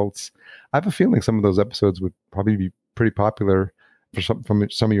are results. I have a feeling some of those episodes would probably be pretty popular for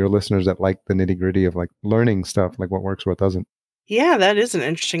some of your listeners that like the nitty gritty of like learning stuff, like what works, what doesn't. Yeah, that is an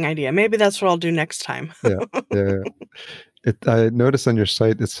interesting idea. Maybe that's what I'll do next time. Yeah. I noticed on your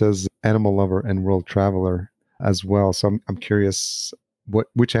site it says animal lover and world traveler as well. So I'm curious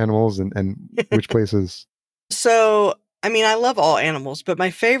which animals and which places. So, I mean, I love all animals, but I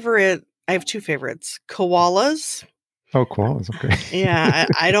have two favorites: koalas. Oh, koalas. Okay. Yeah,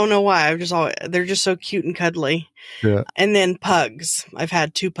 I don't know why. They're just so cute and cuddly. Yeah. And then pugs. I've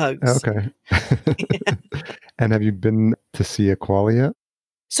had two pugs. Okay. And have you been to see a koala yet?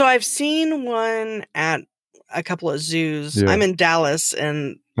 So I've seen one at a couple of zoos. Yeah. I'm in Dallas,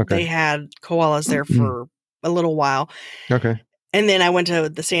 and they had koalas there for a little while. Okay. And then I went to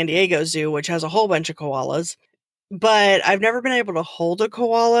the San Diego Zoo, which has a whole bunch of koalas. But I've never been able to hold a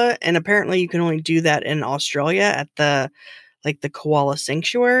koala, and apparently you can only do that in Australia at the koala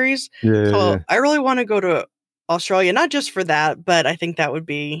sanctuaries. So I really want to go to Australia, not just for that, but I think that would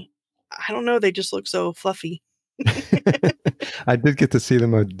be, I don't know, they just look so fluffy. I did get to see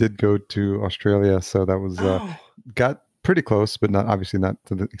them. I did go to Australia, so that was got pretty close, but obviously not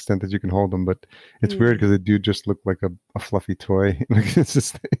to the extent that you can hold them. But it's weird because they do just look like a fluffy toy. It's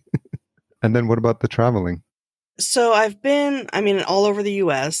just And then what about the traveling? So I've been, all over the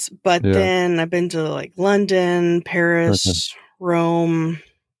US, but then I've been to like London, Paris, Rome,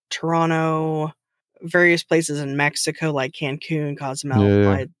 Toronto, various places in Mexico, like Cancun, Cozumel,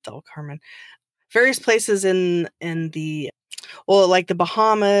 Playa del Carmen, various places in the, like the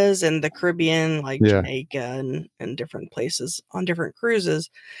Bahamas and the Caribbean, like Jamaica and different places on different cruises.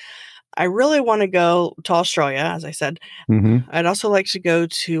 I really want to go to Australia, as I said. Mm-hmm. I'd also like to go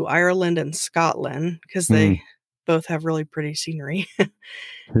to Ireland and Scotland because Mm. they both have really pretty scenery. Yeah,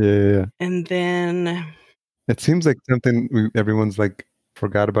 yeah, yeah. And then, It seems like something everyone's like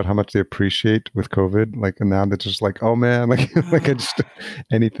forgot about how much they appreciate with COVID. Like, and now they're just like, oh man, like, like I oh, just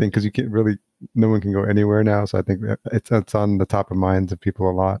anything because you can't really, no one can go anywhere now. So I think it's on the top of minds of people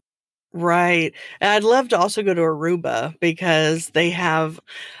a lot. right. And I'd love to also go to Aruba because they have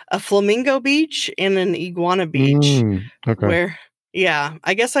a flamingo beach and an iguana beach Okay. where, yeah,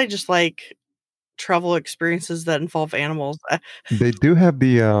 I guess I just like travel experiences that involve animals. They do have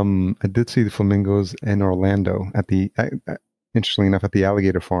the I did see the flamingos in Orlando at the interestingly enough at the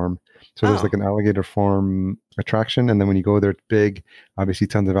alligator farm. So there's like Oh, an alligator farm attraction, and then when you go there, it's big. Obviously,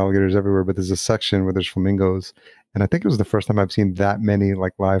 tons of alligators everywhere, but there's a section where there's flamingos, and I think it was the first time I've seen that many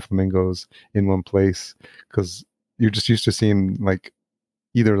like live flamingos in one place because you're just used to seeing like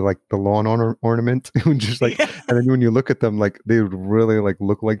either like the lawn ornament, just like, yeah. and then when you look at them, like they would really like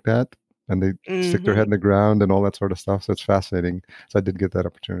look like that, and they stick their head hmm in the ground and all that sort of stuff. So it's fascinating. So I did get that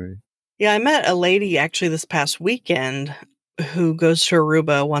opportunity. Yeah, I met a lady actually this past weekend who goes to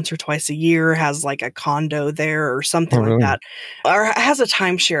Aruba once or twice a year, has like a condo there or Oh, something like really? that, or has a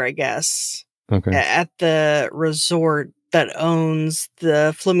timeshare, I guess, Okay. at the resort that owns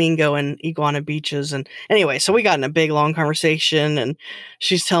the Flamingo and Iguana beaches. And anyway, so we got in a big long conversation, and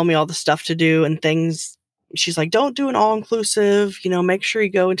she's telling me all the stuff to do and things. She's like, "Don't do an all inclusive, make sure you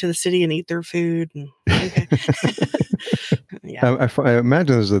go into the city and eat their food." And okay. Yeah. I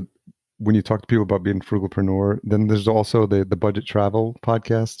imagine there's a when you talk to people about being frugalpreneur, then there's also the budget travel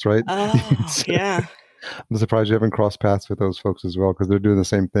podcasts, right? Oh, So yeah. I'm surprised you haven't crossed paths with those folks as well because they're doing the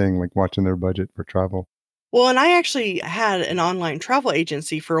same thing, like watching their budget for travel. Well, and I actually had an online travel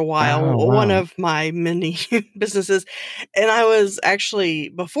agency for a while, Oh, one wow. of my many businesses. And I was actually,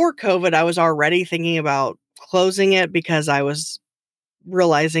 before COVID, I was already thinking about closing it because I was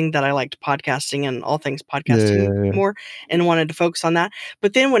realizing that I liked podcasting and all things Yeah, podcasting yeah, yeah. more and wanted to focus on that.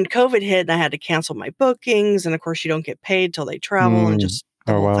 But then when COVID hit and I had to cancel my bookings, and of course, you don't get paid till they travel and Mm. just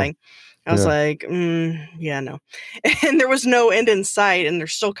the Oh, whole wow. thing. I was Yeah. like, yeah, no. And there was no end in sight, and there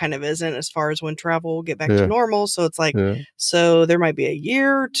still kind of isn't as far as when travel will get back to Yeah. normal. So it's like, Yeah. so there might be a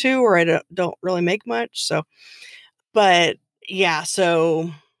year or two where I don't really make much. So, but yeah, so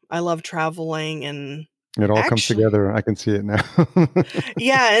I love traveling and It all comes actually, together. I can see it now.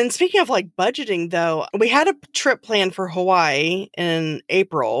 yeah, and speaking of like budgeting though, we had a trip planned for Hawaii in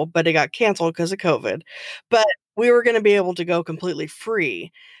April, but it got canceled because of COVID. But we were going to be able to go completely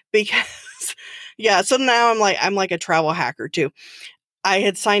free because yeah, so now I'm like a travel hacker too. I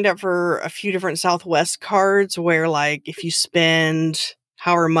had signed up for a few different Southwest cards where like if you spend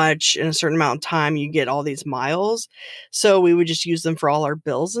however much in a certain amount of time, you get all these miles. So we would just use them for all our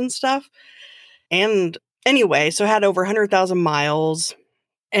bills and stuff. And anyway, so I had over 100,000 miles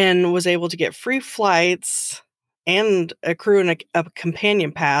and was able to get free flights and accrue a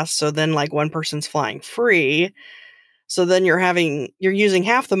companion pass. So then, like, one person's flying free. So then you're using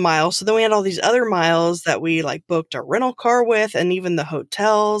half the miles. So then we had all these other miles that we like booked a rental car with, and even the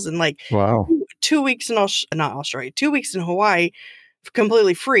hotels, and like Wow. 2 weeks in not Australia, 2 weeks in Hawaii,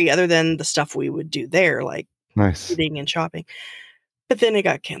 completely free, other than the stuff we would do there, like Nice. eating and shopping. But then it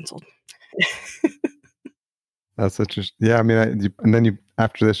got canceled. That's interesting. Yeah, I mean, and then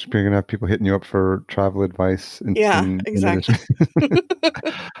after this, you're gonna have people hitting you up for travel advice Yeah, in exactly. addition.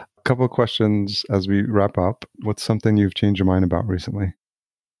 A couple of questions as we wrap up. What's something you've changed your mind about recently?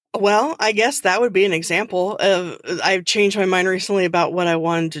 Well, I guess that would be an example of I've changed my mind recently about what I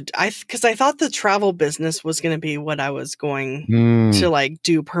wanted to because I thought the travel business was going to be what I was going to Hmm. like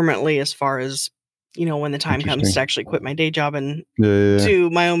do permanently as far as, when the time comes to Interesting. actually quit my day job and Yeah, yeah, yeah. do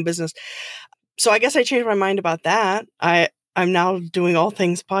my own business. So I guess I changed my mind about that. I'm now doing all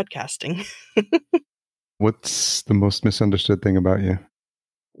things podcasting. What's the most misunderstood thing about you?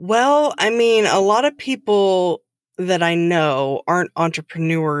 Well, I mean, a lot of people that I know aren't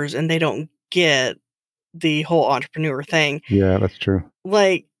entrepreneurs and they don't get the whole entrepreneur thing. Yeah, that's true.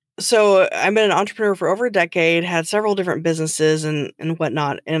 Like, so I've been an entrepreneur for over a decade, had several different businesses and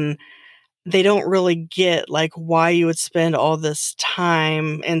whatnot, and they don't really get like why you would spend all this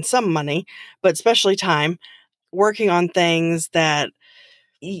time and some money, but especially time working on things that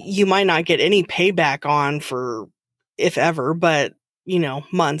you might not get any payback on for if ever, but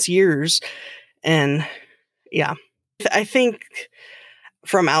months, years. And yeah, I think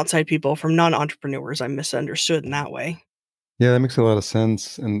from outside people, from non-entrepreneurs, I'm misunderstood in that way. Yeah, that makes a lot of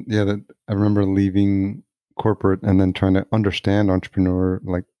sense. And yeah, that I remember leaving corporate and then trying to understand entrepreneur,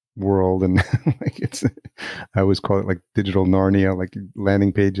 like world, and like I always call it like digital Narnia, like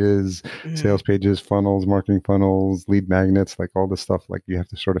landing pages, sales pages, funnels, marketing funnels, lead magnets, like all this stuff. Like you have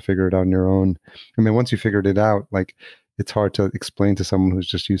to sort of figure it out on your own. And then once you figured it out, like it's hard to explain to someone who's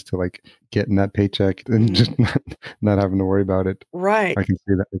just used to like getting that paycheck and just not having to worry about it. Right. I can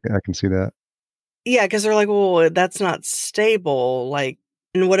see that. I can see that. Yeah, because they're like, well, that's not stable. Like,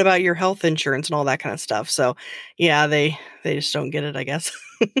 and what about your health insurance and all that kind of stuff? So, yeah, they just don't get it, I guess.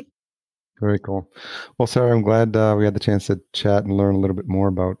 Very cool. Well, Sarah, I'm glad we had the chance to chat and learn a little bit more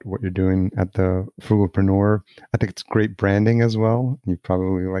about what you're doing at the Frugalpreneur. I think it's great branding as well. You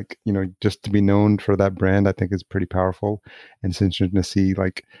probably like, just to be known for that brand, I think is pretty powerful. And it's interesting to see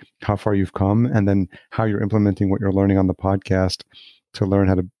like how far you've come and then how you're implementing what you're learning on the podcast to learn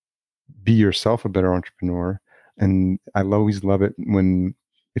how to be yourself a better entrepreneur. And I always love it when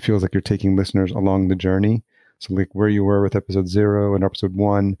it feels like you're taking listeners along the journey. So like where you were with episode 0 and episode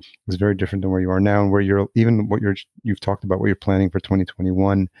 1 is very different than where you are now, and where you've talked about what you're planning for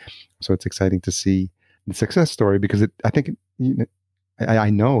 2021. So it's exciting to see the success story because I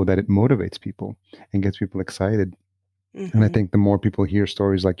know that it motivates people and gets people excited. And I think the more people hear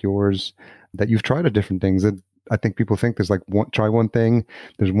stories like yours, that you've tried different things, that I think people think there's like try one thing,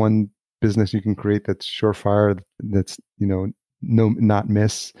 there's one business you can create that's surefire, that's not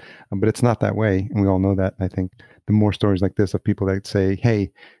miss, but it's not that way, and we all know that. I think the more stories like this of people that say,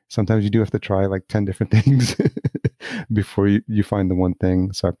 hey, sometimes you do have to try like 10 different things before you find the one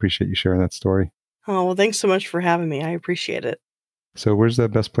thing. So I appreciate you sharing that story. Oh, well, thanks so much for having me. I appreciate it. So where's the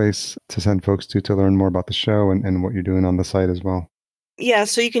best place to send folks to learn more about the show and what you're doing on the site as well? Yeah,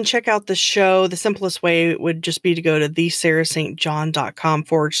 so you can check out the show. The simplest way would just be to go to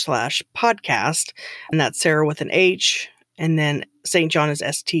thesarahstjohn.com/podcast. And that's Sarah with an H. And then St. John is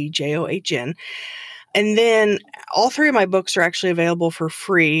STJOHN. And then all 3 of my books are actually available for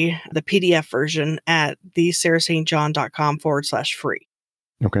free, the PDF version at thesarahstjohn.com/free.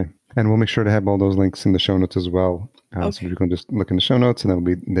 Okay. And we'll make sure to have all those links in the show notes as well. Okay. So you can just look in the show notes and they'll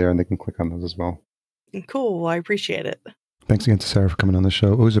be there and they can click on those as well. Cool. Well, I appreciate it. Thanks again to Sarah for coming on the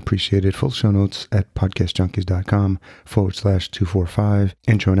show. Always appreciated. Full show notes at podcastjunkies.com/245.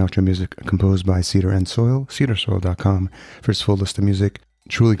 Intro and outro music composed by Cedar and Soil, cedarsoil.com for its full list of music.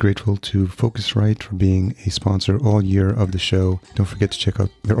 Truly grateful to Focusrite for being a sponsor all year of the show. Don't forget to check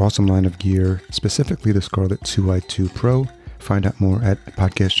out their awesome line of gear, specifically the Scarlett 2i2 Pro. Find out more at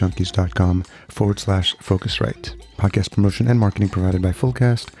podcastjunkies.com/Focusrite. Podcast promotion and marketing provided by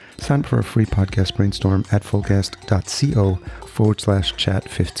Fullcast. Sign up for a free podcast brainstorm at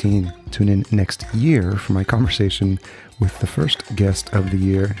fullcast.co/chat15. Tune in next year for my conversation with the first guest of the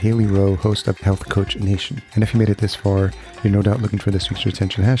year, Haley Rowe, host of Health Coach Nation. And if you made it this far, you're no doubt looking for this week's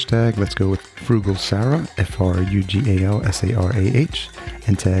retention hashtag. Let's go with Frugal Sarah, FRUGALSARAH,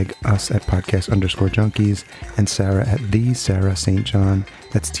 and tag us at podcast_junkies and Sarah at the Sarah St. John.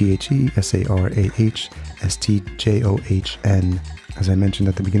 That's THESARAHSTJOHN. As I mentioned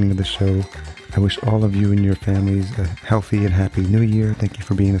at the beginning of the show, I wish all of you and your families a healthy and happy new year. Thank you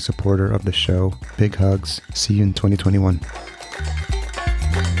for being a supporter of the show. Big hugs. See you in 2021.